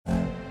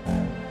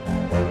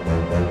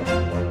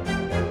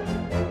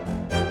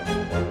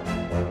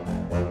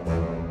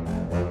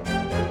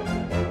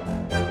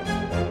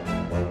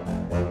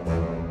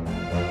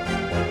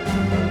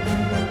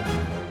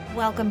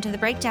Welcome to The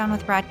Breakdown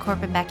with Brad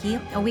Corp and Becky,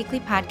 a weekly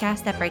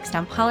podcast that breaks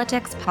down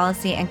politics,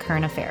 policy, and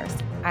current affairs.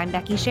 I'm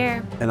Becky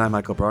Scher. And I'm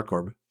Michael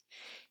Broadcorb.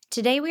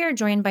 Today we are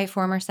joined by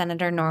former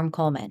Senator Norm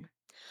Coleman.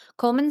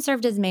 Coleman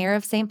served as mayor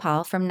of St.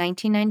 Paul from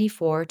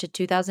 1994 to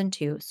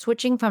 2002,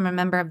 switching from a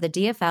member of the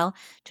DFL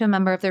to a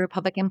member of the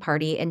Republican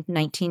Party in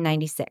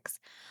 1996.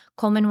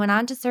 Coleman went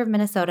on to serve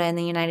Minnesota in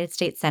the United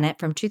States Senate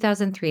from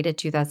 2003 to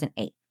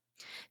 2008.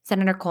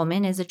 Senator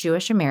Coleman is a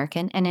Jewish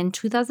American and in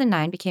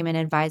 2009 became an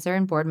advisor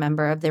and board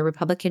member of the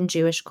Republican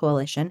Jewish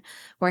Coalition,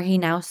 where he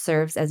now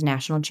serves as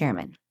national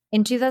chairman.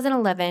 In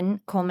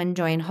 2011, Coleman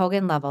joined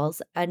Hogan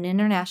Lovells, an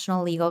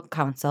international legal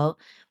counsel,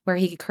 where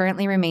he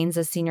currently remains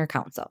as senior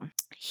counsel.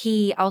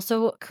 He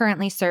also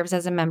currently serves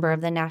as a member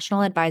of the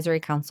National Advisory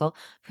Council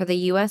for the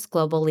U.S.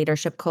 Global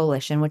Leadership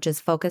Coalition, which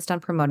is focused on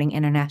promoting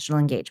international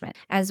engagement.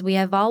 As we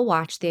have all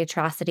watched the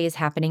atrocities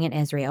happening in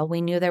Israel, we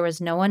knew there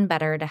was no one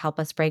better to help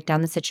us break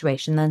down the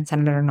situation than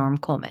Senator Norm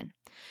Coleman.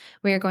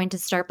 We are going to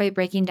start by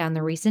breaking down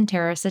the recent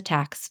terrorist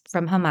attacks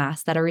from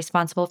Hamas that are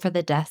responsible for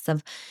the deaths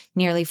of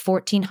nearly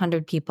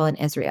 1,400 people in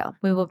Israel.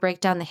 We will break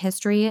down the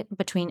history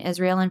between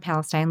Israel and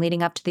Palestine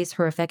leading up to these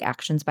horrific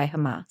actions by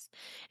Hamas.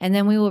 And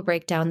then we will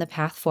break down the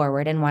path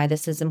forward and why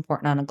this is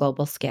important on a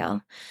global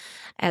scale.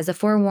 As a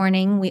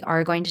forewarning, we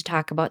are going to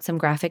talk about some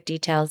graphic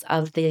details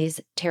of these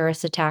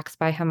terrorist attacks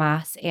by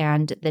Hamas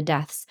and the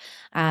deaths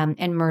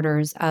and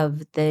murders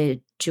of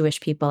the Jewish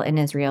people in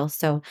Israel.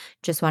 So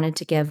just wanted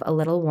to give a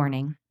little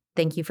warning.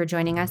 Thank you for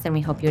joining us, and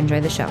we hope you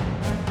enjoy the show.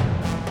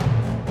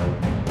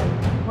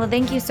 Well,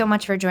 thank you so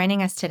much for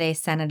joining us today,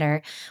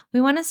 Senator.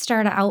 We want to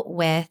start out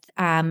with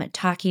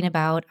talking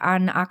about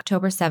on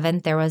October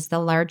 7th, there was the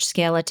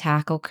large-scale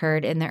attack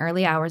occurred in the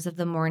early hours of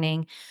the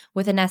morning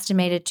with an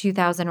estimated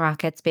 2,000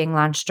 rockets being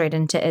launched straight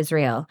into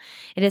Israel.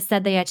 It is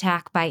said the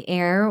attack by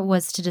air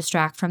was to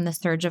distract from the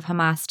surge of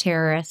Hamas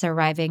terrorists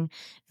arriving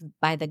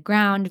by the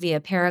ground,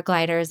 via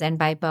paragliders, and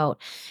by boat.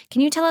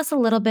 Can you tell us a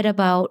little bit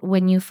about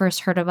when you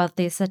first heard about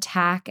this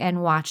attack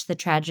and watched the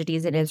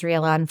tragedies in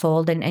Israel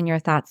unfold and your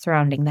thoughts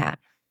surrounding that?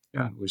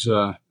 Yeah, it was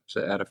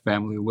at a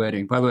family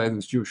wedding. By the way, it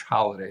was a Jewish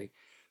holiday.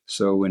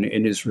 So in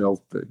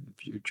Israel, the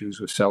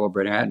Jews were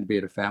celebrating. I happened to be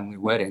at a family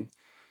wedding.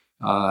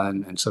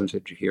 And someone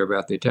said, "Did you hear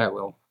about the attack?"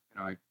 Well,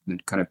 I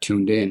kind of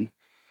tuned in.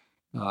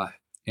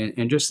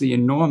 And just the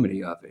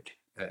enormity of it.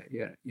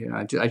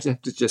 I just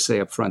have to just say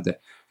up front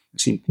that I've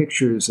seen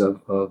pictures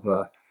of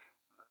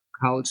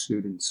college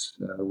students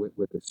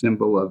with a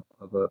symbol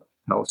of a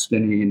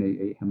Palestinian,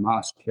 a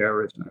Hamas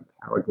terrorist, and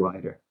a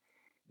paraglider,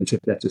 as if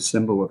that's a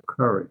symbol of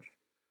courage.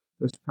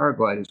 Those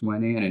paragliders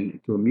went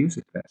into a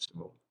music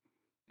festival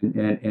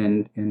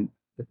and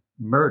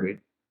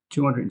murdered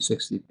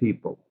 260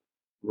 people,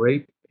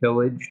 raped,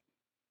 pillaged,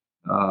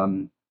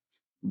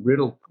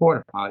 riddled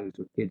porta potties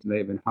where kids may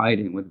have been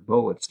hiding with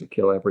bullets to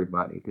kill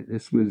everybody.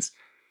 This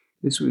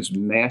was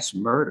mass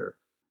murder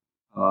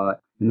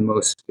in the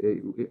most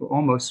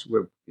almost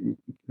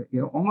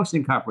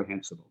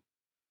incomprehensible.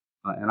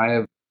 And I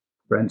have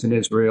friends in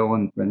Israel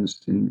and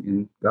friends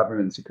in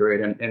government and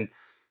security, and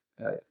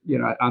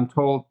I'm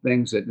told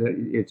things that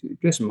it's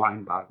just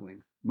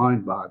mind-boggling,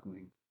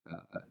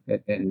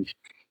 and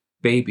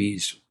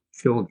babies,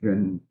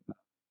 children,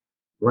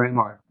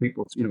 grandma,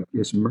 people,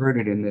 just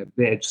murdered in their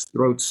beds,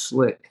 throats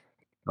slit,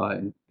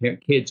 and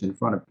kids in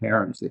front of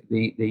parents.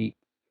 The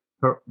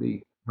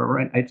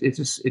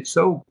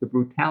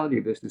brutality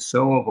of this is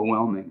so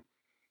overwhelming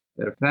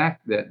that the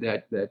fact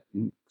that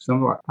in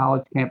some of our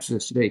college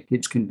campuses today,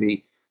 kids can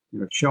be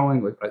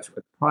showing with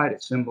pride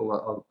a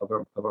symbol of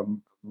a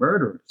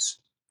murderers,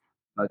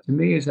 to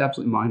me is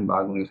absolutely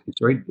mind-boggling. It's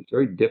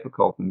very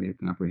difficult for me to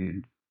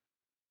comprehend.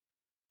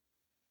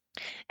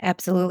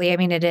 Absolutely. I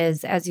mean, it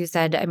is, as you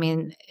said,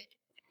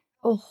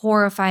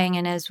 horrifying.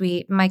 And as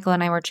Michael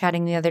and I were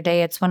chatting the other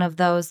day, it's one of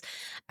those,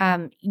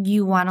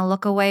 you want to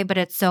look away, but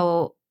it's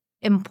so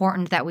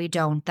important that we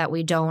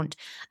don't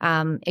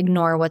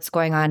ignore what's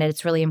going on.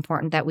 It's really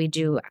important that we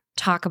do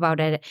talk about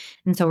it.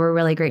 And so we're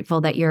really grateful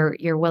that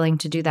you're willing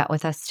to do that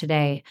with us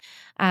today.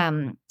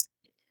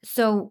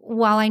 So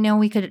while I know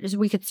we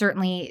could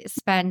certainly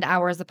spend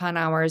hours upon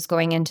hours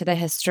going into the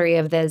history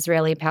of the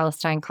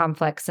Israeli-Palestine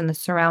conflicts and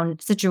the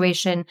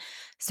situation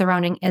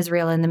surrounding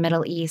Israel in the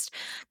Middle East,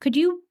 could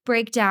you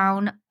break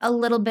down a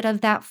little bit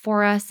of that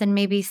for us and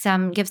maybe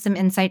give some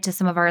insight to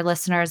some of our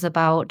listeners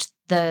about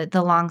the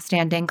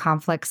longstanding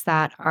conflicts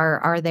that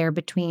are there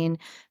between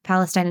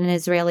Palestine and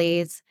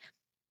Israelis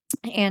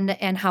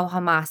and how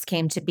Hamas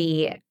came to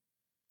be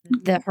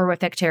the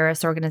horrific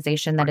terrorist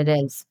organization that it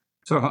is?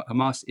 So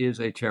Hamas is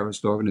a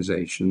terrorist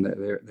organization.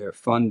 They're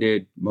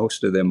funded.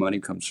 Most of their money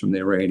comes from the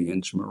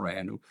Iranians, from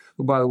Iran,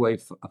 who by the way,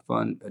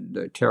 fund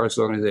the terrorist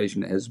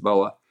organization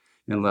Hezbollah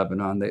in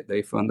Lebanon.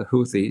 They fund the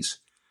Houthis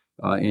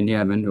in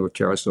Yemen, who are a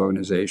terrorist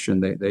organization.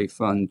 They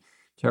fund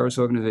terrorist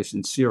organization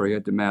in Syria,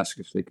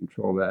 Damascus. They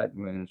control that.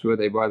 And so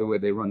by the way,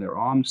 they run their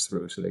arms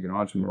through. So they get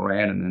arms from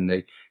Iran, and then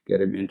they get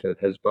them into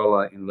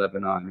Hezbollah in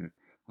Lebanon, and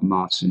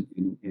Hamas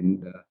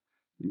in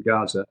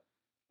Gaza.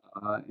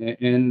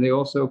 And they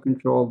also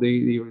control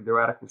the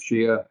radical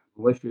Shia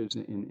militias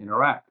in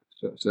Iraq.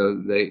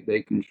 So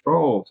they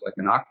control, it's like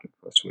an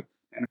octopus with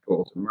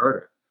tentacles of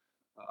murder.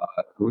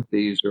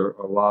 Houthis are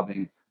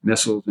lobbing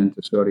missiles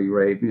into Saudi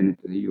Arabia and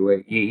into the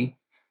UAE.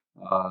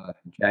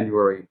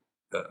 January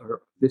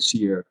this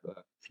year,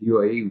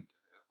 UAE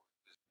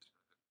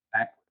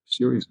back a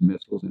series of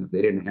missiles, and if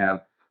they didn't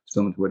have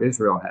some of what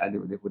Israel had, it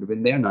would have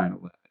been their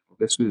 9/11. Well,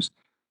 this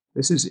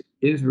is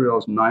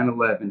Israel's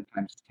 9/11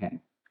 times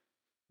 10.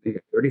 They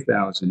got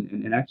 30,000,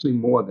 and actually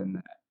more than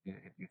that.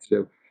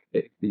 So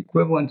the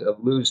equivalent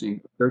of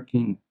losing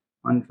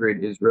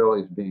 1,300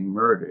 Israelis being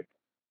murdered,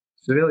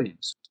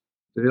 civilians,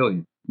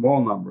 civilians,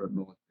 small number of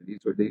military.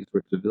 These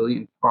were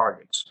civilian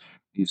targets.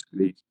 These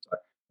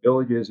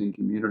villages and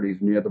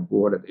communities near the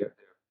border.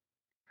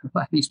 A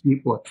lot of these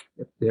people,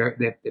 they're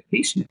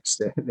peaceniks.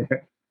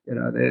 They're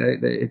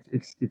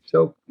it's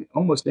so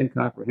almost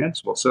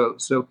incomprehensible.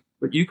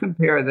 But you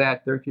compare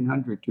that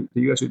 1,300 to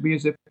the U.S. Would be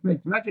as if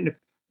imagine if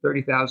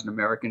 30,000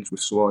 Americans were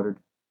slaughtered.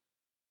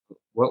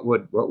 What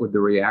would the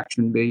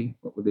reaction be?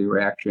 What would the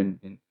reaction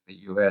in the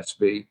U.S.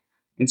 be?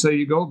 And so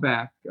you go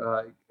back.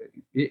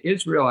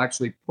 Israel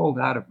actually pulled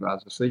out of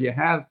Gaza. So you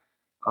have,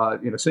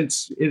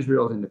 since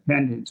Israel's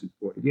independence in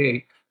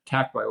 '48,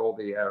 attacked by all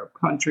the Arab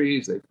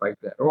countries, they fight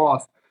that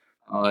off.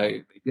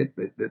 They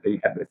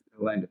have the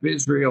land of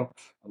Israel.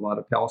 A lot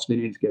of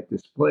Palestinians get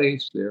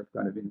displaced. They're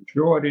kind of in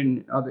Jordan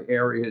and other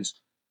areas.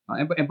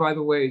 And by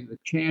the way, the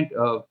chant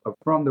of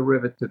from the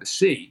river to the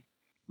sea,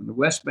 when the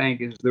West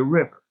Bank is the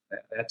river.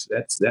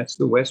 That's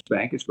the West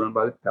Bank. It's run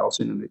by the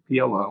Palestinians and the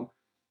PLO,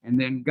 and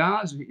then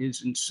Gaza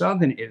is in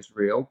southern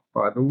Israel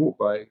by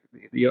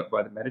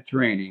the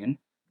Mediterranean.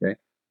 Okay,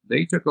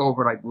 they took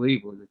over, I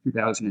believe, it was in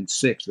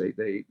 2006.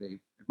 They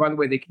by the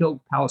way, they killed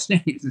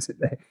Palestinians.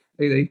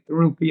 They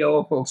threw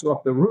PLO folks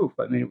off the roof.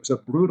 I mean, it was a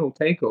brutal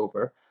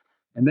takeover.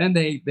 And then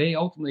they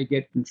ultimately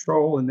get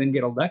control and then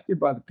get elected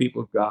by the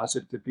people of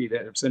Gaza to be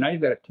there. So now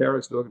you've got a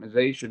terrorist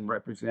organization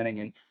representing,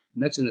 and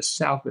that's in the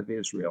south of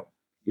Israel.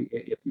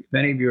 If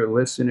any of your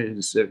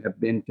listeners have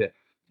been to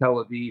Tel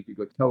Aviv, you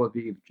go Tel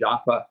Aviv,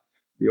 Jaffa,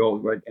 the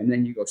old, right, and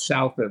then you go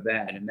south of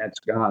that, and that's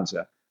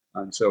Gaza.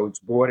 And so it's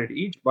bordered.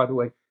 Egypt, by the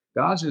way,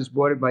 Gaza is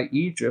bordered by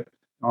Egypt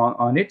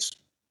on its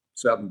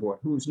southern border,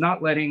 who's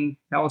not letting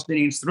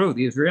Palestinians through.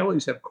 The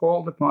Israelis have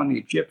called upon the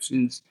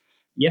Egyptians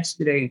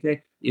yesterday and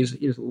today is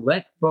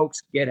let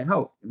folks get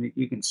out. I mean,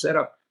 you can set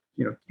up,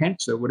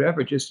 tents or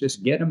whatever,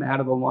 just get them out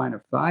of the line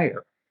of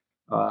fire.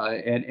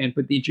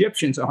 But the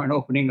Egyptians aren't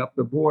opening up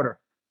the border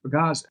for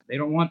Gaza. They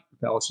don't want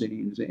the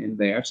Palestinians in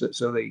there, so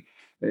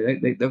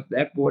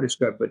that border is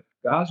cut. But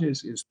Gaza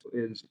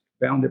is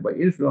bounded by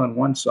Israel on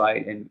one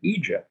side and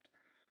Egypt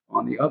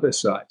on the other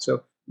side.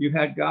 So you've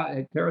had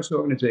a terrorist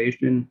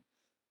organization.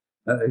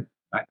 I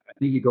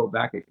think you go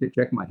back and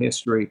check my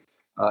history.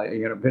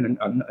 Been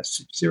a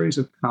series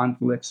of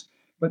conflicts.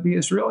 But the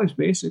Israelis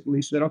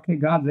basically said, okay,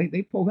 God,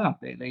 they pulled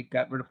out. They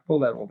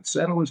pulled out all the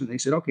settlers, and they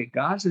said, okay,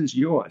 Gaza is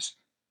yours,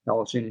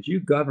 Palestinians. You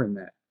govern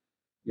that,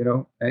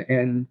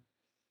 and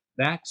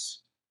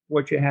that's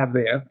what you have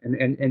there.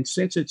 And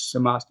since it's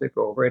Hamas took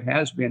over, it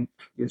has been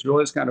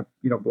Israelis kind of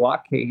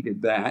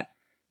blockaded that.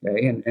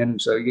 Okay,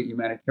 and so you get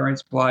humanitarian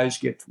supplies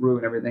get through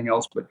and everything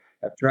else, but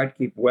have tried to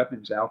keep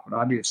weapons out, but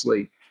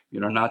obviously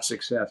not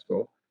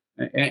successful.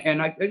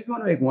 And I just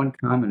want to make one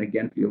comment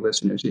again for your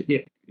listeners.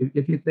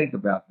 If you think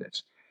about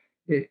this,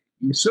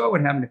 you saw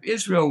what happened if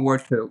Israel were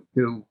to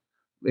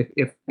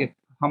if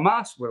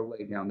Hamas were to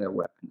lay down their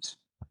weapons,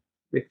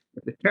 if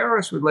the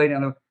terrorists would lay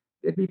down,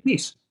 there'd be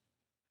peace.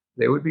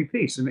 There would be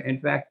peace. In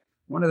fact,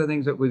 one of the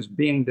things that was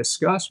being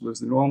discussed was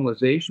the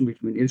normalization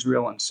between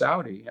Israel and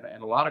Saudi,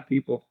 and a lot of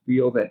people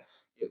feel that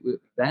it was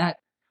that.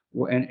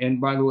 And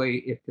by the way,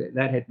 if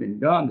that had been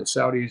done, the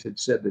Saudis had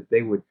said that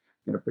they would,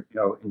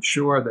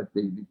 ensure that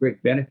the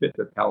great benefit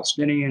of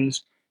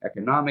Palestinians,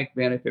 economic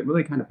benefit,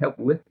 really kind of help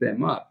lift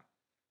them up.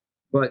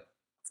 But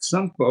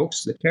some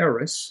folks, the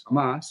terrorists,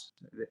 Hamas,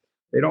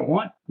 they don't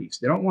want peace.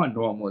 They don't want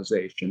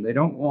normalization. They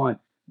don't want,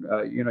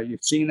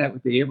 you've seen that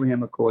with the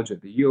Abraham Accords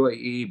with the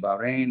UAE,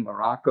 Bahrain,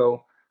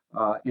 Morocco.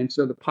 And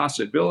so the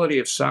possibility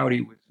of Saudi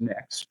was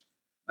next.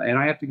 And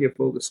I have to give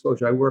full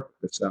disclosure, I work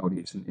with the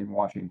Saudis in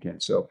Washington,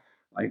 so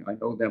I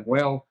know them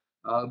well.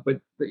 But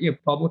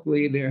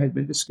publicly, there had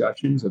been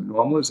discussions of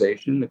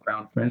normalization. The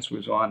Crown Prince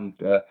was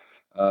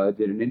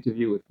did an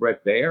interview with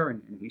Brett Baer,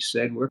 and he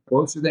said, we're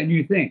closer than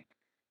you think.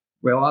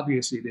 Well,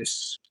 obviously,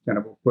 this kind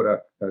of will put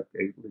a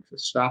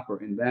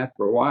stopper in that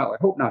for a while. I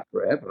hope not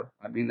forever.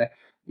 I mean,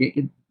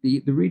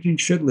 the region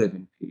should live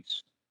in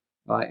peace.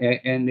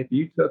 And if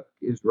you took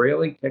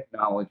Israeli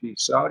technology,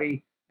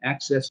 Saudi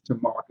access to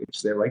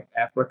markets, they're like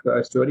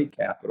Africa, Saudi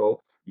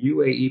capital,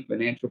 UAE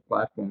financial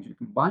platforms, you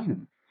combine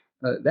them,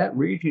 that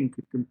region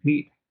could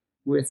compete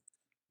with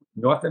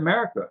North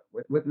America,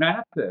 with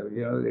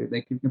NAFTA.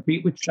 They can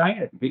compete with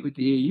China, compete with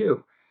the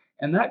EU.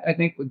 And that, I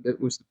think,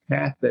 was the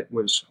path that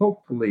was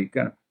hopefully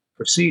kind of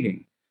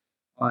proceeding.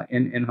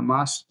 And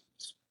Hamas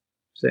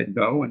said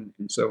no. And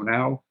so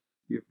now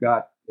you've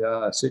got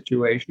a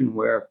situation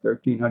where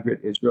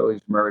 1,300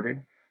 Israelis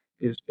murdered.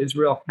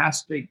 Israel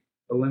has to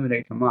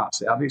eliminate Hamas.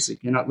 They obviously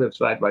cannot live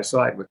side by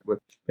side with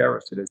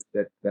terrorists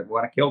that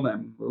want to kill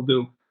them. Will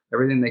do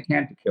everything they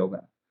can to kill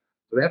them.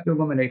 So they have to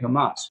eliminate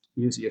Hamas.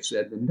 Easier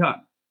said than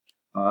done.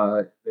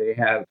 They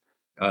have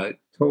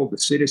told the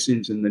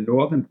citizens in the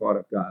northern part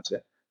of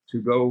Gaza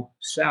to go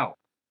south.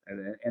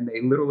 And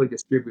they literally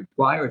distribute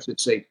flyers that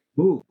say,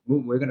 move,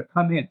 move, we're going to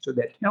come in. So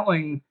they're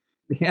telling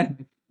the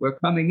enemy, we're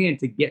coming in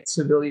to get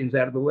civilians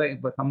out of the way.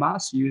 But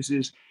Hamas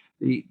uses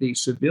the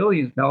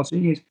civilians,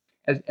 Palestinians,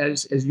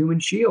 as human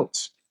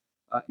shields.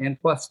 And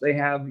plus, they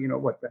have,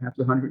 what, perhaps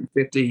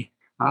 150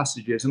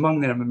 hostages,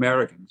 among them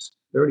Americans.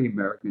 30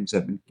 Americans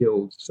have been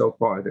killed so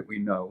far that we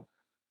know.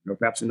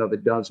 Perhaps another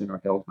dozen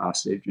are held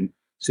hostage, and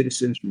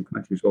citizens from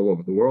countries all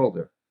over the world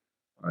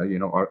are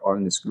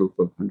in this group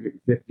of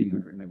 150,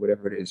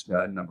 whatever it is,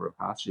 number of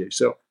hostages.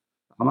 So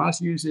Hamas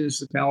uses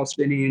the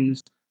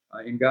Palestinians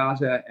in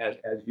Gaza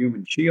as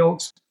human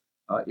shields.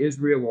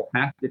 Israel will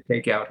have to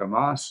take out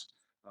Hamas.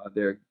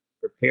 They're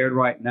prepared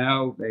right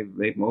now.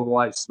 They've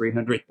mobilized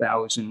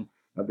 300,000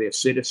 of their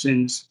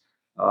citizens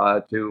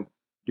to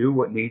do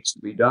what needs to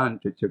be done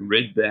to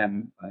rid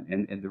them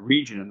and the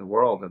region and the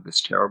world of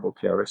this terrible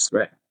terrorist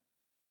threat.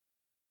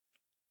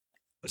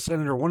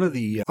 Senator, one of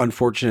the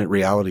unfortunate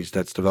realities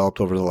that's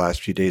developed over the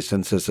last few days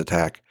since this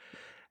attack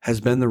has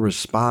been the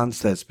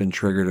response that's been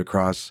triggered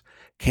across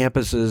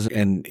campuses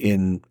and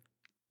in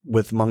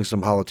with among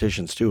some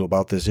politicians too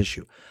about this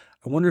issue.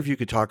 I wonder if you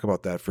could talk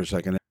about that for a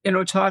second.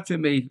 It's hard for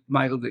me,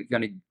 Michael,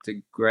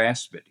 to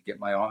grasp it, to get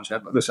my arms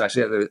around. Listen, I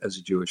say that as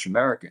a Jewish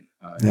American,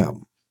 Yeah,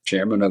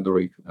 chairman of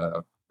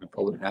the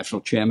national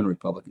chairman,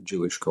 Republican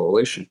Jewish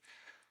Coalition.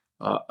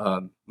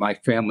 My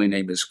family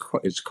name is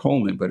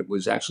Coleman, but it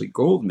was actually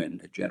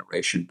Goldman a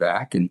generation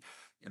back. And,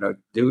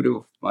 due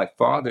to my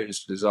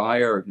father's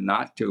desire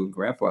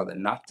grandfather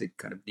not to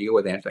kind of deal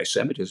with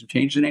anti-Semitism,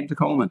 changed the name to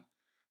Coleman.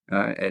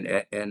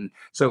 And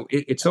so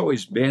it's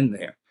always been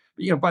there.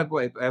 But, by the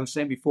way, I was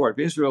saying before, if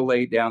Israel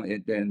laid down,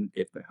 then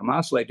if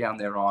Hamas laid down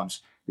their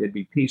arms, there'd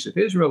be peace. If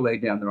Israel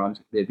laid down their arms,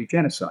 there'd be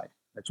genocide.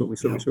 That's what we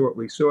saw. yeah,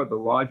 We saw the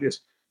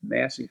largest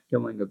massive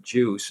killing of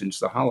Jews since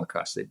the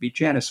Holocaust. There'd be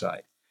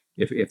genocide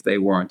if they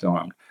weren't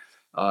armed.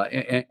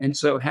 And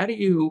so, how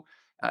do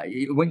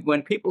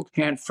when people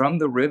chant from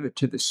the river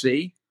to the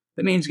sea,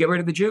 that means get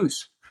rid of the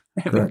Jews.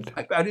 correct.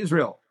 About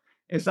Israel.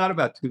 It's not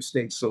about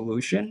two-state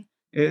solution.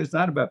 It's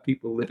not about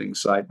people living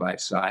side by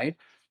side.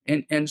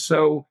 And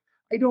so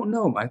I don't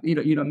know.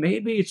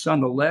 Maybe it's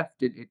on the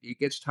left. It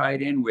gets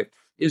tied in with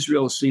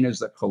Israel is seen as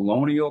the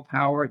colonial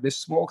power. This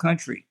small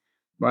country,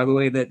 by the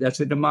way, that's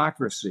a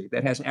democracy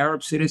that has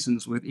Arab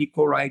citizens with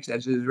equal rights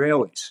as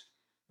Israelis.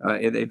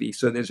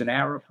 So there's an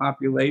Arab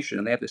population,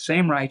 and they have the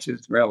same rights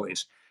as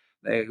Israelis.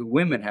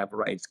 Women have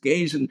rights,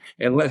 gays and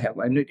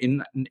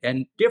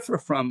differ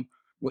from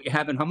what you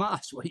have in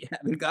Hamas, what you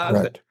have in Gaza,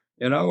 Correct.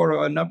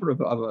 or a number of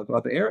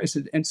other areas.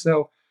 And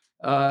so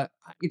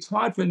it's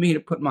hard for me to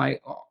put my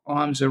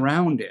arms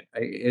around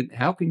it.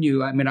 How can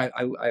you? I mean, I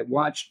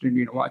watched,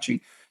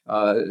 watching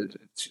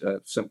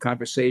some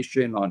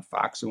conversation on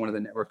Fox and one of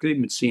the networks,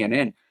 even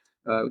CNN,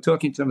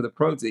 talking to some of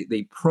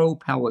the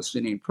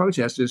pro-Palestinian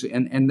protesters,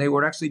 and they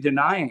were actually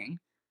denying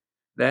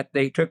that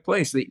they took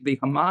place. The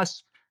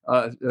Hamas,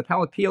 the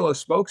PLO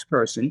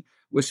spokesperson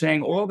was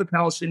saying all the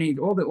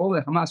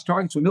Hamas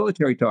targets were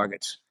military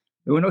targets.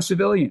 There were no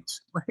civilians.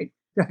 Right?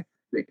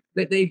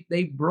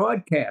 They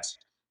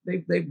broadcast.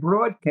 They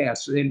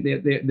broadcast their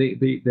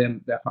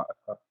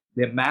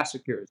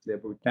massacres, their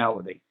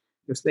brutality,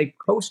 because they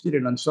posted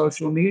it on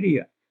social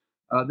media.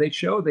 They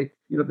show the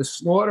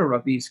slaughter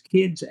of these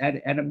kids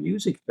at a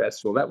music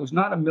festival. That was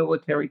not a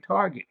military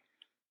target.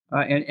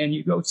 And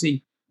you go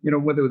see,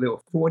 whether there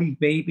were 40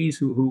 babies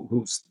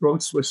whose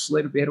throats were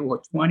slit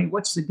or 20.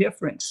 What's the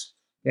difference?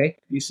 Okay,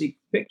 you see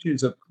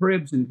pictures of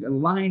cribs and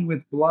lined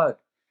with blood,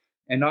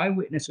 and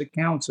eyewitness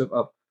accounts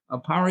of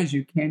horrors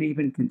you can't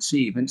even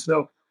conceive. And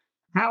so,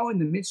 how in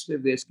the midst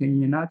of this can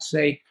you not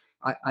say,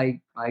 I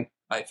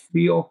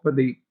feel for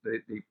the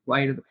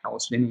plight of the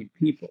Palestinian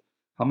people?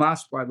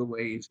 Hamas, by the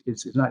way,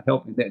 is not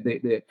helping.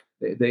 They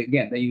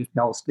use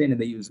Palestinian,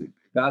 they use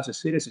Gaza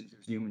citizens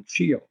as human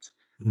shields.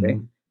 Okay,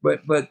 Hmm.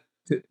 but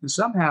to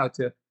somehow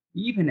to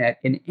even at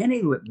in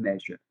any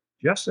measure,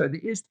 just so there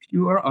is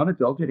pure,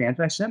 unadulterated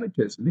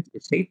anti-Semitism.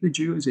 It's hate the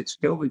Jews, it's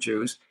kill the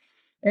Jews,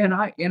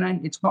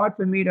 it's hard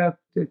for me to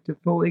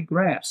fully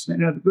grasp.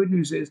 The good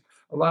news is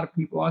a lot of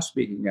people are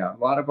speaking out. A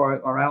lot of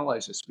our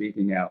allies are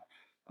speaking out.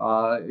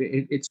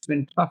 It's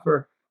been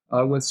tougher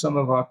with some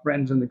of our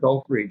friends in the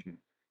Gulf region,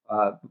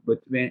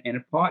 but and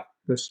in part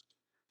because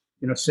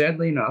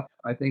sadly enough,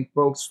 I think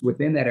folks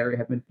within that area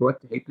have been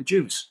taught to hate the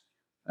Jews.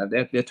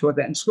 They're taught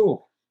that in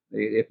school.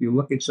 If you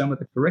look at some of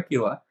the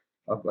curricula,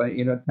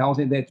 tells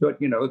you they're taught,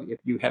 if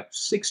you have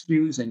 6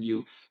 Jews and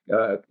you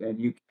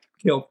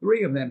kill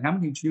 3 of them, how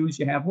many Jews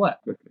you have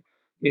left?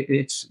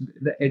 It's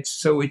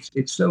so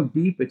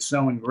deep, it's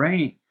so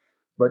ingrained.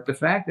 But the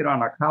fact that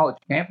on our college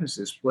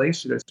campuses,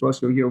 places that are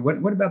supposed to,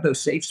 what about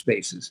those safe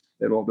spaces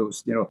that all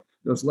those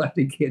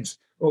lefty kids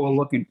are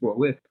looking for?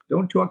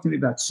 Don't talk to me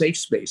about safe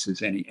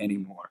spaces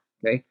anymore.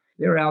 Okay,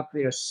 they're out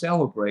there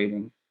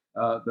celebrating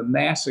the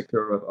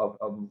massacre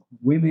of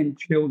women,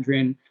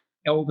 children,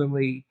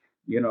 elderly.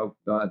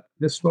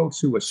 This folks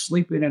who are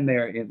sleeping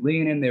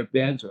laying in their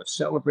beds or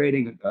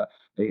celebrating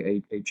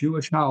a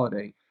Jewish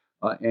holiday,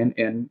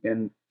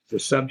 and the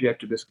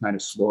subject of this kind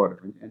of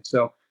slaughter. And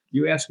so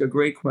you ask a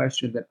great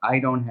question that I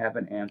don't have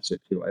an answer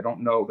to. I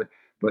don't know,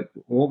 but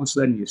all of a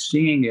sudden you're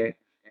seeing it.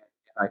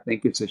 I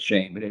think it's a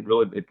shame, and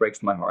it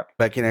breaks my heart.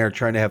 Becky and I are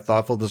trying to have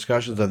thoughtful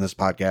discussions on this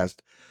podcast,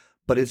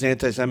 but it's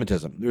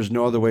anti-Semitism. There's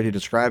no other way to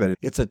describe it.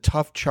 It's a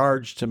tough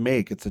charge to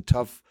make. It's a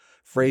tough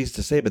phrase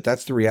to say, but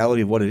that's the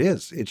reality of what it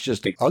is. It's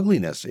just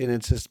ugliness, and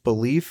it's this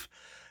belief.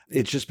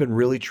 It's just been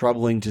really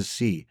troubling to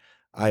see.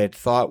 I had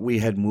thought we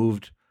had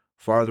moved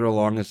farther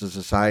along as a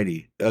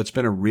society. It's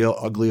been a real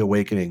ugly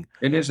awakening.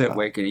 It is an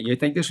awakening. You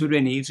think this would be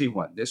an easy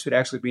one. This would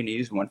actually be an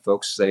easy one.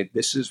 Folks say,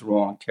 this is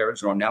wrong, terror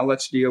is wrong. Now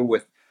let's deal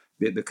with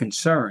the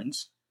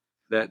concerns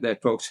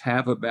that folks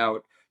have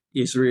about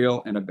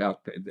Israel and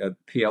about the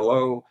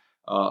PLO,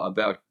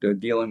 about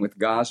dealing with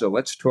Gaza.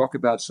 Let's talk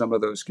about some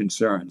of those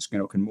concerns.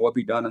 Can more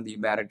be done on the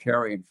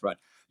humanitarian front?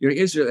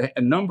 Israel,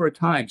 a number of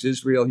times,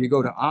 Israel, you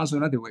go to Oslo,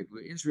 another way,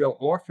 Israel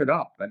offered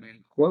up,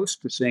 close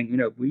to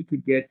saying, we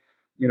could get,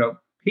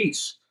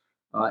 peace,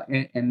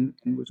 and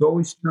was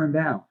always turned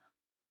down.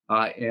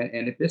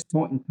 And at this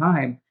point in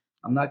time,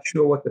 I'm not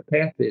sure what the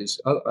path is,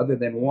 other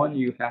than one,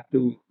 you have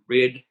to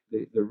rid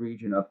the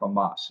region of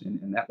Hamas,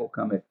 and that will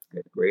come at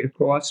greater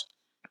cost.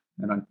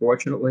 And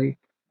unfortunately,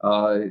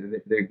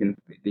 they're going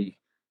the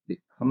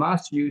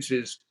Hamas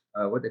uses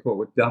what they call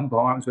with dumb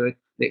bombs. The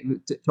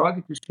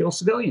target is kill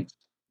civilians.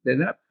 They're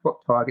not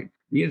target.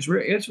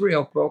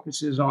 Israel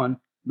focuses on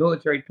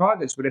military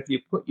targets, but if you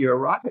put your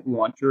rocket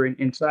launcher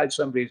inside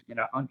somebody's in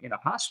a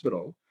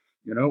hospital,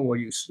 or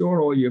you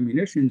store all your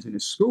munitions in a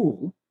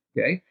school,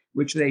 okay,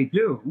 which they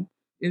do,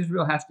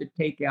 Israel has to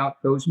take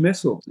out those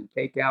missiles and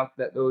take out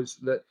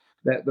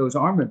those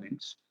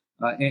armaments,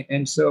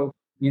 and so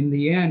in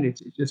the end,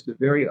 it's just a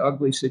very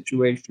ugly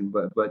situation.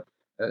 But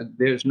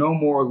there's no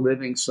more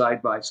living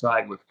side by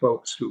side with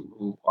folks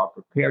who are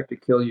prepared to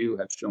kill you,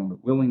 have shown the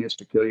willingness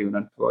to kill you, and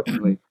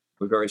unfortunately,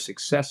 were very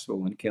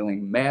successful in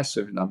killing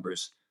massive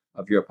numbers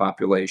of your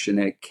population,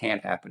 and it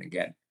can't happen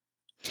again.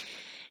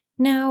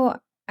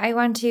 Now, I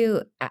want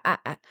to.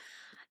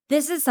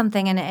 This is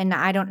something, and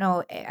I don't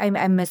know.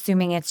 I'm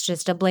assuming it's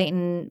just a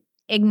blatant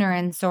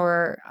ignorance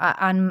or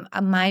on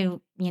my,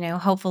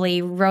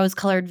 hopefully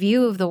rose-colored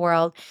view of the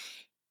world.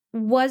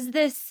 Was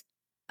this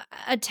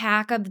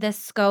attack of this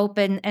scope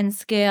and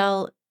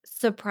scale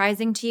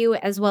surprising to you,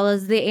 as well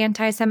as the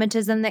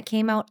anti-Semitism that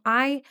came out?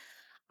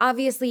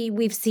 Obviously,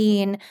 we've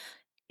seen,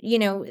 you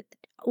know,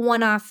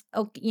 one-off,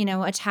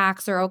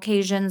 attacks or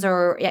occasions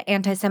or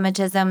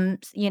anti-Semitism,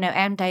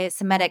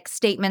 anti-Semitic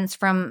statements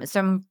from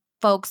some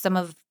folks, some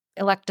of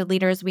elected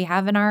leaders we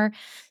have in our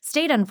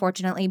state,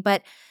 unfortunately.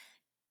 But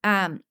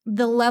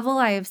the level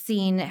I have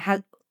seen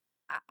has,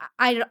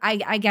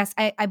 I guess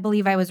I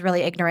believe I was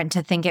really ignorant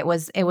to think it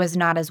was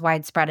not as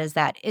widespread as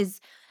that.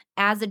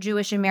 As a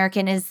Jewish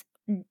American,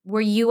 were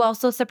you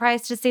also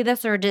surprised to see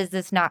this, or does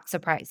this not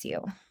surprise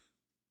you?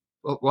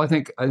 Well, I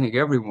think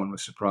everyone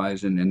was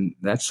surprised, and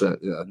that's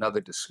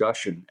another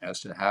discussion as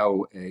to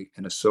how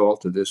an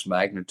assault of this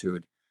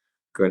magnitude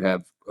could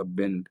have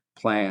been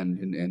planned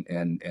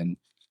and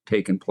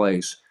taken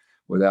place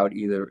without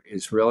either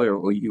Israeli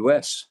or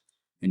U.S.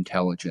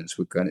 intelligence.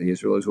 The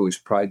Israelis always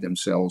pride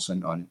themselves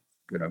on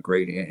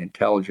great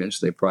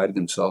intelligence. They prided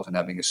themselves on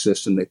having a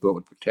system they thought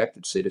would protect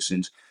its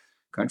citizens.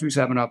 Countries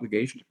have an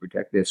obligation to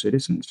protect their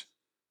citizens,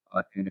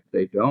 and if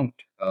they don't,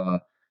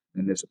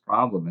 then there's a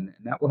problem, and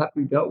that will have to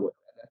be dealt with.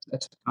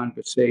 That's a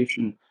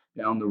conversation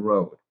down the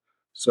road.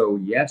 So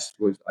yes,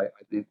 I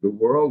think the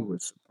world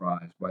was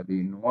surprised by the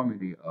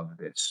enormity of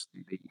this.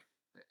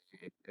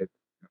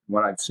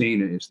 What I've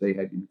seen is they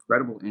had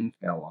incredible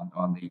intel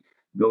on the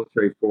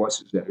military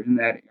forces that are in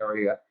that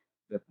area.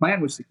 The plan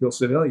was to kill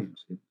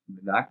civilians. The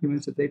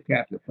documents that they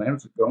captured, the plan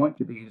was to go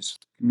into these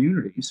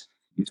communities,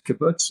 these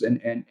kibbutz, and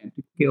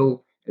to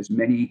kill as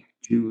many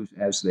Jews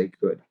as they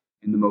could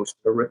in the most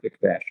horrific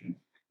fashion.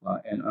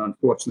 And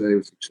unfortunately, they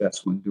were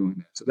successful in doing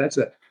that. So that's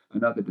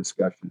another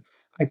discussion.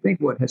 I think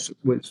what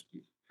was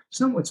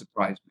somewhat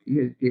surprised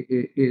me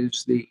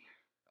is the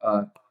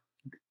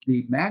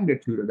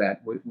magnitude of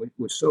that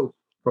was so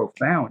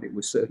profound. It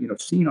was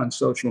seen on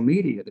social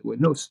media. There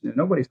was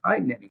nobody's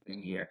hiding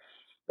anything here.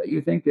 But you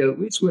think there at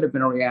least would have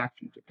been a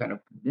reaction to kind of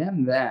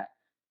condemn that,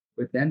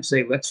 but then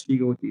say, let's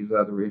deal with these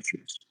other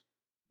issues.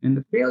 And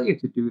the failure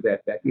to do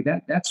that, Becky,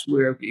 that's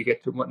where you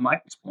get to what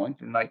Mike's point,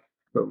 and Mike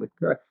totally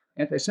correct.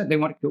 As I said, they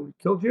want to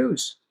kill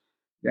Jews.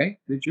 Okay,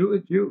 the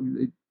Jew,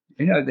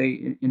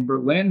 they in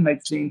Berlin,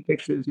 I've seen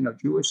pictures,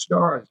 Jewish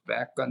stars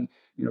back on,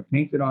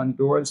 painted on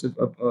doors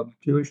of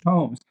Jewish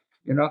homes.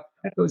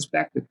 That goes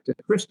back to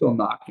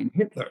Kristallnacht and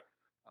Hitler,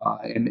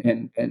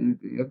 and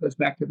it goes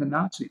back to the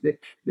Nazis.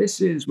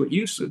 This is what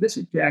you saw. This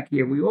is Jack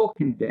here. We all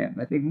condemn.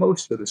 I think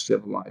most of the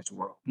civilized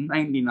world,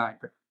 99%,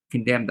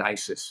 condemned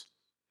ISIS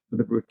for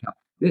the brutality.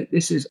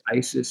 This is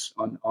ISIS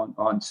on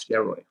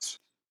steroids.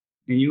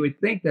 And you would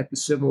think that the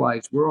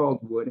civilized world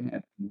would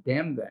have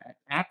condemned that,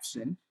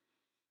 absent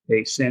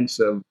a sense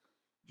of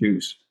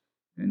Jews,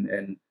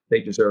 and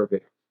they deserve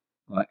it.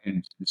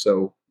 And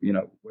so,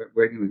 we're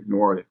going to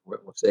ignore it.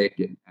 We'll say it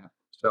didn't happen.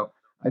 So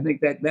I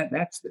think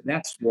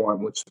that's more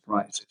what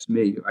surprises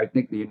me. I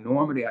think the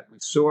enormity. We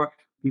saw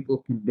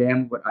people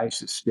condemn what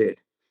ISIS did.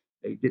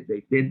 They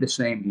did the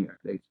same here.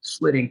 They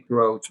slitting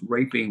throats,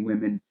 raping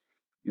women,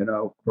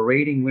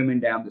 parading women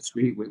down the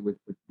street with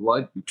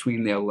blood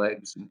between their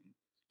legs. And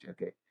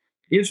okay,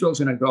 Israel's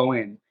going to go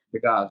in to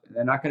Gaza, and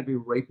they're not going to be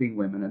raping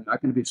women, and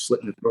not going to be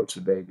slitting the throats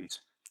of babies.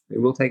 They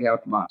will take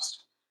out Hamas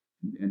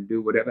and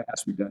do whatever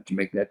has to be done to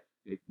make that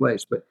take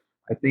place. But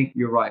I think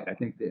you're right. I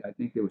think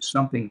there was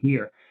something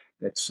here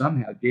that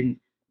somehow didn't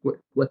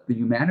flip the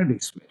humanity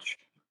switch,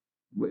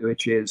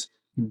 which is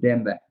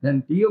condemn that.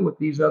 Then deal with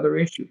these other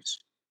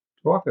issues.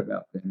 Talk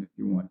about them if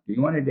you want. Do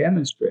you want to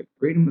demonstrate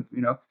freedom of,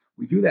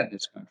 we do that in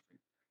this country,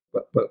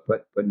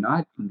 but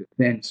not in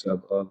defense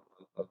of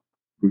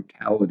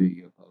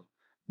brutality, of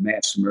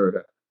mass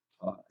murder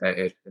at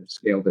a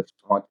scale that's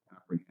hard to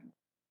comprehend.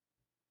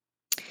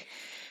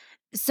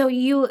 So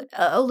you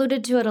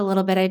alluded to it a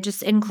little bit. I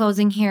just, in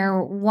closing here,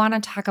 want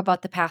to talk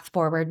about the path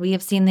forward. We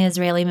have seen the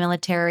Israeli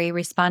military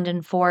respond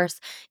in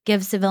force,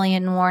 give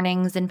civilian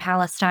warnings in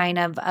Palestine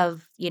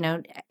of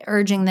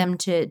urging them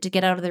to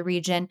get out of the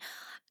region.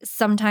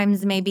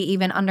 Sometimes maybe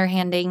even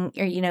underhanding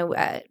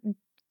or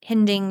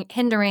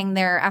hindering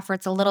their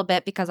efforts a little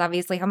bit, because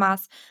obviously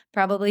Hamas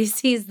probably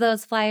sees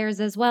those flyers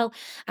as well.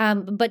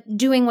 But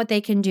doing what they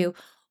can do.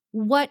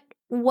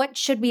 What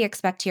should we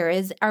expect here?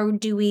 Is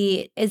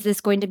this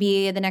going to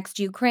be the next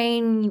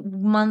Ukraine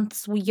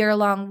months, year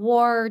long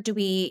war?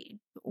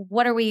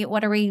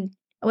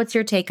 What's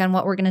your take on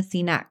what we're going to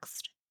see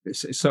next?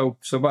 So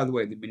by the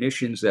way, the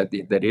munitions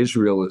that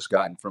Israel has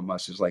gotten from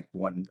us is like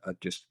one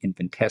just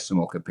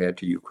infinitesimal compared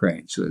to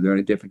Ukraine. So they're in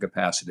a different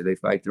capacity. They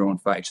fight their own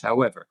fights.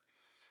 However,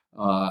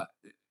 uh,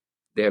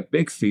 their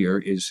big fear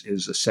is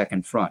a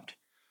second front.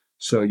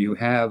 So you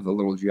have a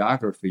little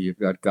geography. You've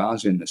got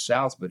Gaza in the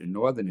south, but in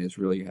northern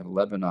Israel you have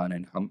Lebanon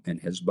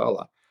and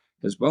Hezbollah.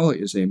 Hezbollah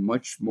is a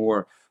much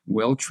more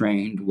well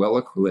trained, well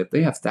equipped.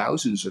 They have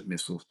thousands of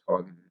missiles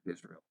targeted at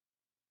Israel.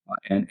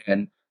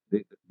 And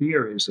the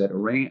fear is that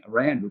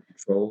Iran, who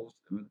controls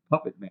the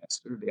puppet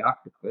master, the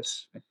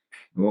octopus, and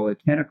all the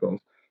tentacles,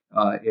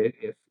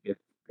 if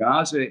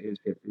Gaza is,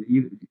 if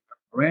either,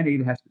 Iran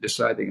either has to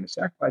decide they're going to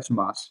sacrifice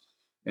Hamas,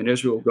 and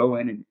Israel will go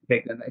in and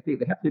take them. I think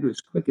they have to do it as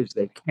quick as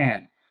they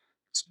can.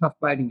 It's tough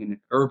fighting in an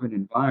urban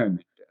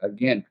environment,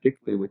 again,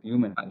 particularly with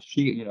human eyes.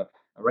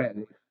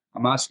 Iran,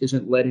 Hamas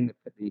isn't letting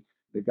the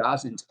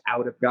Gazans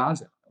out of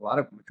Gaza. A lot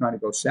of them are trying to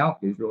go south.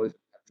 Israel is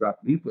drop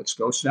leaflets,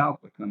 go south,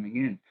 we're coming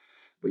in.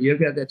 But you've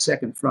got that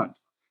second front.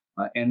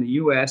 And the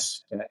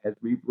U.S. As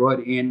we brought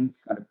in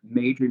kind of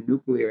major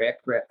nuclear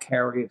aircraft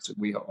carriers,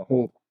 we have a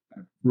whole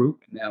kind of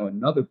group, and now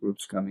another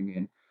group's coming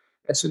in.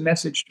 That's a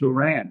message to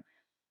Iran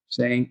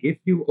saying, if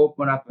you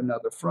open up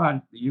another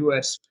front, the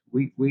U.S.,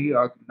 we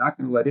are not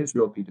going to let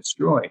Israel be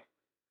destroyed.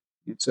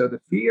 And so the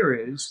fear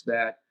is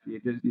that the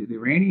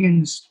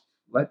Iranians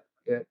let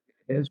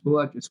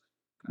Hezbollah just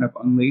kind of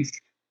unleash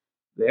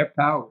their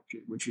power,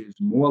 which is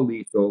more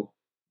lethal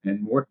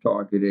and more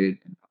targeted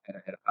and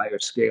at a higher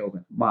scale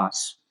than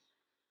Hamas.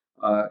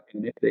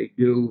 And if they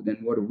do, then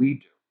what do we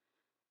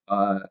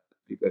do?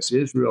 Because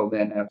Israel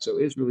so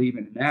Israel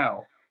even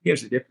now,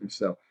 here's the difference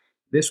though.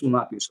 This will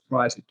not be a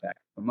surprise attack.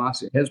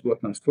 Hamas and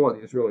Hezbollah comes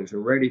forward. The Israelis are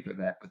ready for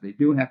that, but they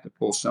do have to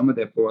pull some of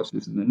their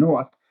forces in the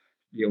north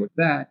to deal with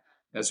that,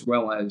 as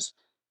well as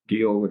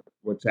deal with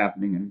what's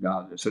happening in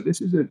Gaza. So this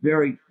is a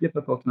very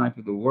difficult time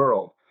for the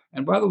world.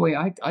 And by the way,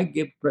 I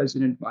give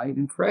President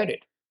Biden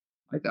credit.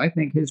 I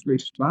think his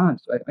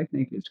response, I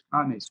think his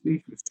comment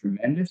speech was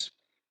tremendous.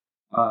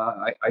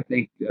 I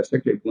think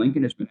Secretary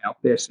Blinken has been out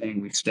there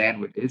saying we stand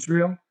with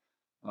Israel.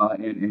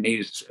 And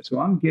he's so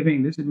I'm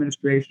giving this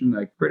administration.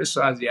 I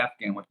criticize the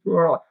Afghan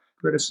withdrawal,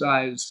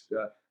 criticize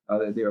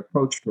their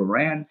approach to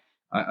Iran.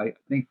 I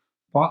think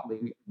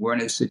partly we're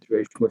in a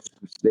situation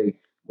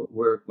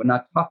where we're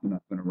not tough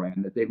enough in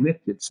Iran, that they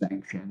lifted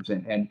sanctions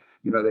and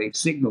they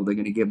signaled they're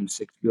going to give them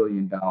 $6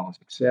 billion,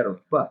 et cetera.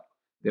 But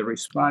their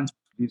response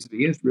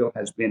vis-a-vis Israel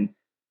has been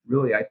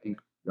really, I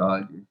think,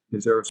 uh,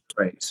 deserves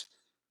praise.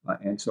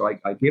 And so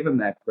I give them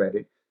that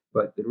credit.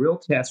 But the real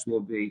test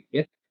will be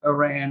if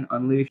Iran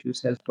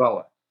unleashes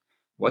Hezbollah,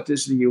 what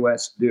does the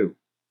U.S. do?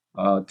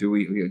 Do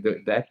we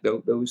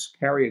those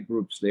carrier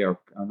groups there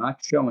are not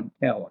show and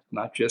tell. It's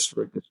not just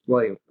for a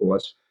display, of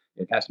course.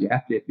 It has you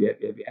have to if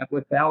you have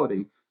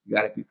lethality, you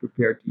got to be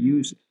prepared to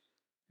use it.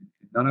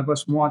 None of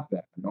us want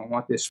that. We don't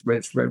want this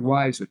spread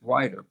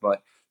wider.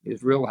 But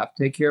Israel will have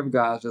to take care of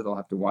Gaza. They'll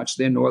have to watch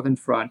their northern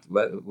front,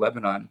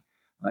 Lebanon,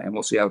 and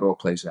we'll see how it all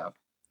plays out.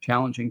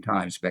 Challenging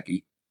times,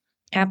 Becky.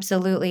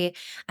 Absolutely.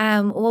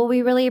 Well,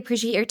 we really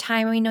appreciate your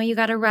time. We know you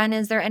got to run.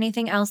 Is there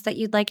anything else that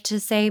you'd like to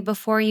say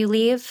before you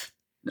leave?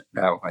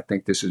 Now, I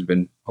think this has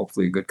been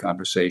hopefully a good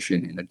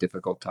conversation in a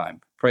difficult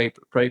time. Pray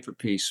for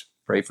peace.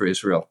 Pray for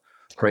Israel.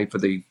 Pray for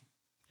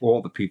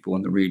all the people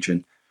in the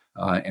region.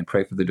 and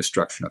pray for the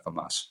destruction of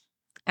Hamas.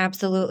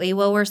 Absolutely.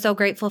 Well, we're so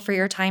grateful for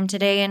your time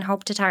today and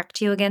hope to talk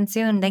to you again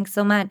soon. Thanks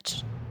so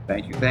much.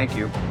 Thank you. Thank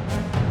you.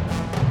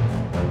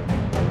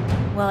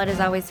 Well, it is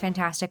always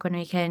fantastic when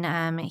we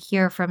can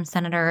hear from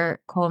Senator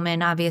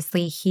Coleman.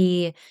 Obviously,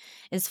 he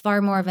is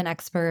far more of an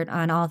expert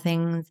on all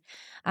things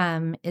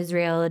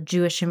Israel,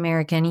 Jewish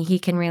American. He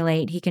can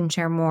relate, he can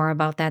share more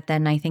about that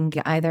than I think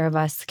either of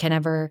us can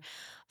ever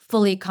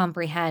fully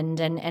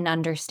comprehend and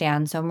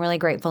understand. So I'm really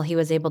grateful he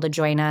was able to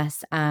join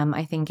us.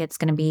 I think it's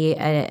going to be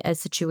a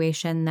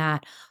situation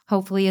that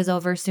hopefully is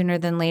over sooner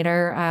than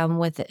later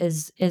with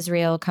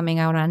Israel coming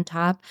out on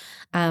top.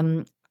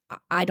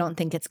 I don't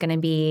think it's gonna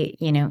be,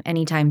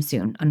 anytime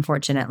soon,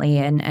 unfortunately,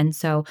 and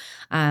so,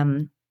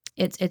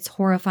 it's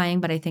horrifying,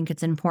 but I think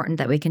it's important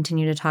that we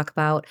continue to talk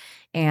about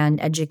and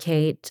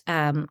educate,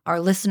 our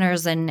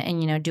listeners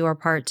and do our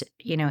part,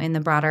 in the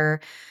broader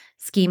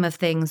scheme of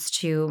things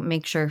to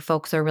make sure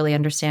folks are really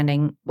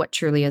understanding what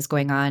truly is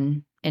going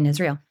on in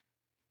Israel.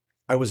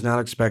 I was not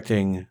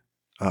expecting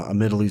a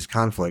Middle East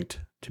conflict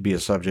to be a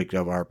subject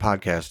of our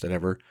podcast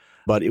ever,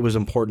 but it was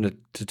important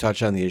to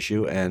touch on the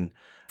issue. And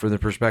from the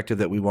perspective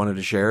that we wanted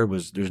to share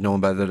was there's no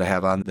one better to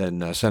have on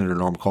than Senator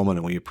Norm Coleman,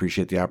 and we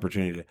appreciate the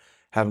opportunity to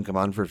have him come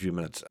on for a few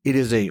minutes. It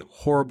is a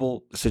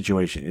horrible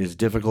situation. It is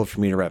difficult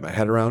for me to wrap my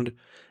head around.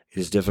 It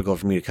is difficult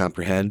for me to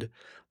comprehend.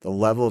 The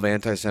level of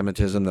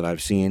anti-Semitism that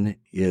I've seen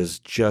is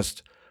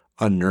just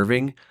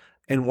unnerving.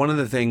 And one of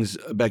the things,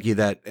 Becky,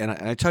 and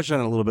I touched on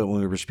it a little bit when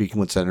we were speaking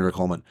with Senator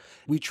Coleman,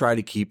 we try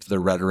to keep the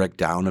rhetoric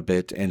down a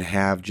bit and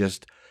have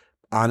just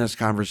honest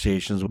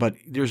conversations, but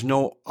there's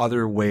no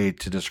other way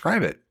to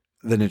describe it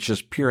than it's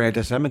just pure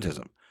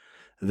anti-Semitism.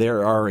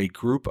 There are a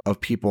group of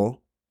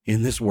people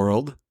in this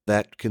world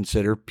that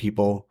consider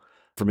people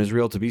from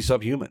Israel to be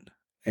subhuman.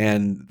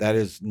 And that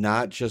is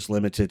not just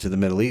limited to the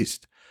Middle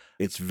East.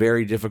 It's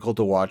very difficult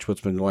to watch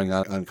what's been going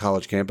on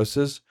college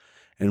campuses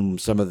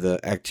and some of the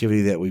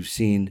activity that we've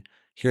seen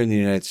here in the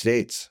United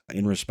States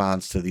in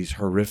response to these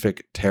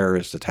horrific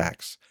terrorist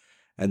attacks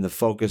and the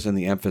focus and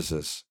the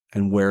emphasis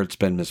and where it's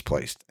been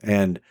misplaced.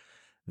 And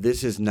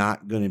this is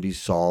not going to be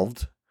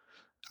solved,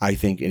 I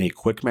think, in a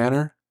quick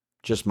manner.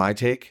 Just my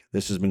take.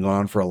 This has been going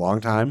on for a long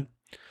time.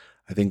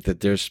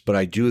 But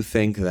I do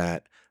think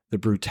that the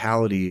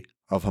brutality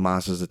of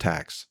Hamas's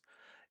attacks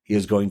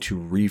is going to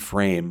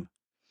reframe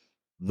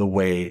the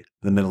way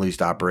the Middle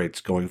East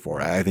operates going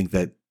forward. I think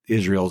that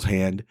Israel's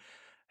hand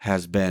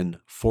has been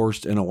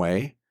forced in a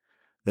way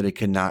that it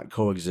cannot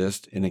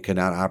coexist and it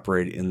cannot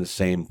operate in the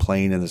same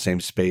plane, in the same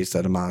space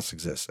that Hamas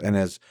exists. And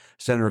as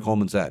Senator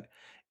Coleman said,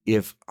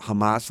 if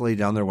Hamas laid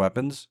down their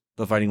weapons,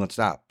 the fighting would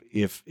stop.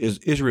 If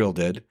Israel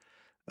did,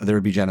 there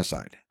would be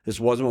genocide.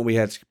 This wasn't what we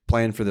had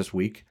planned for this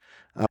week.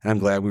 And I'm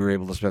glad we were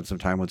able to spend some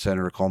time with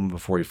Senator Coleman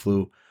before he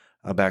flew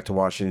back to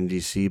Washington,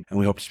 D.C. And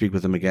we hope to speak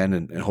with him again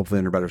and hopefully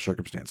under better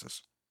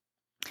circumstances.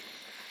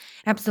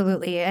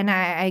 Absolutely. And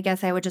I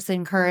guess I would just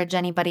encourage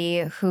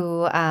anybody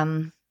who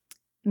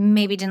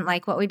maybe didn't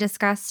like what we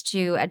discussed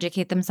to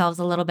educate themselves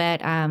a little bit.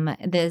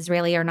 The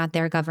Israeli are not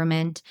their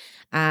government.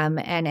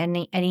 And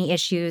any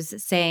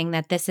issues saying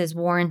that this is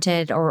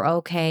warranted or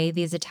okay,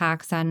 these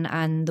attacks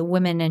on the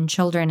women and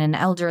children and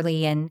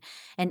elderly and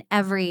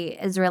every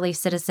Israeli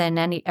citizen,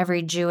 and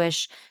every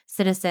Jewish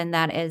citizen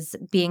that is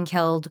being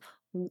killed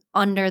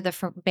under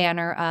the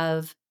banner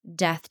of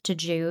death to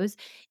Jews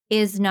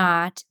is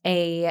not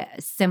a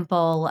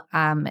simple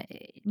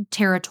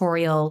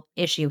territorial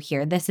issue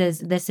here. This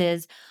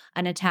is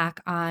an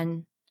attack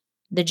on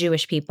the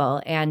Jewish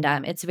people, and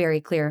it's very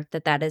clear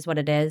that that is what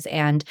it is.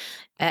 And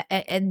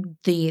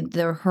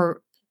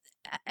her,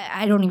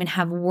 I don't even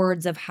have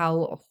words of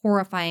how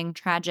horrifying,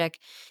 tragic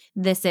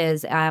this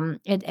is.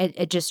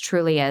 It just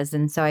truly is.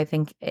 And so I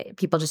think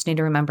people just need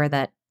to remember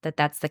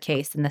that's the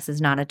case, and this is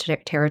not a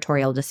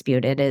territorial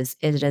dispute. It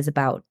is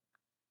about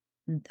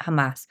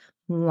Hamas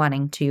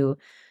wanting to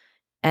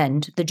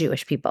end the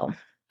Jewish people.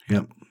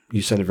 Yep.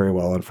 You said it very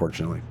well,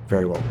 unfortunately.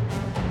 Very well.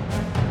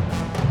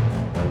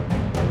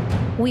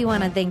 We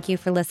want to thank you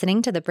for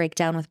listening to The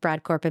Breakdown with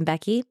Brodkorb and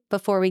Becky.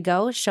 Before we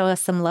go, show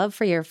us some love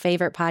for your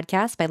favorite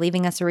podcast by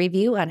leaving us a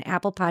review on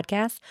Apple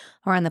Podcasts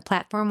or on the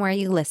platform where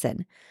you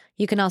listen.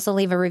 You can also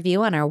leave a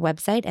review on our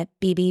website at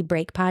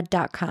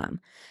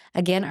bbreakpod.com.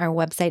 Again, our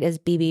website is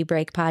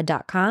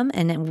bbreakpod.com,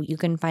 and you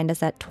can find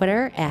us at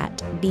Twitter at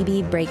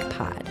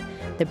bbreakpod.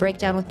 The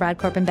Breakdown with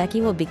Brodkorb and Becky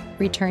will be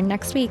returned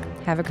next week.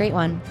 Have a great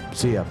one.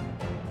 See ya.